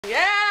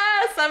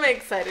so I'm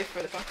excited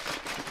for this one.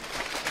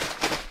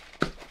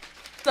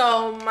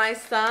 So my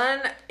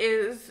son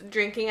is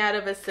drinking out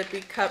of a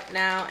sippy cup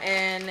now,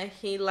 and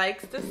he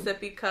likes the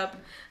sippy cup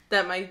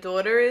that my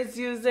daughter is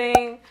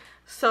using.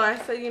 So I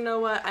said, you know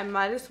what, I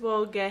might as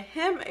well get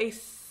him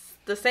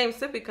the same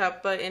sippy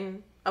cup, but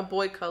in a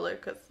boy color,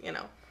 because, you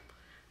know,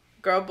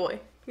 girl,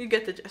 boy. You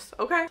get the gist,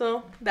 okay?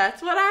 So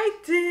that's what I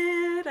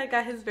did. I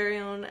got his very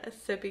own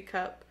sippy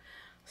cup.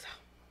 So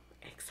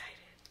excited.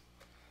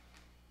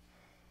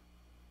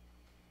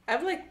 I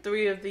have like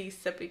 3 of these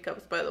sippy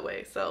cups, by the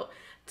way. So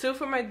 2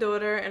 for my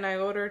daughter, and I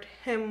ordered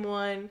him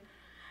one.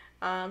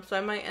 So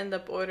I might end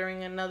up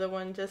ordering another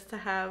one just to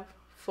have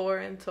 4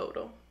 in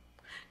total.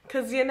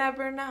 Because you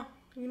never know.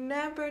 You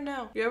never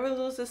know. You ever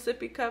lose a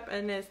sippy cup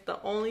and it's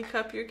the only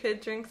cup your kid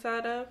drinks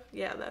out of?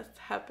 Yeah, that's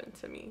happened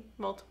to me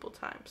multiple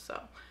times. So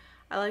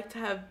I like to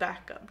have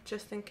backup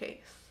just in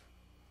case.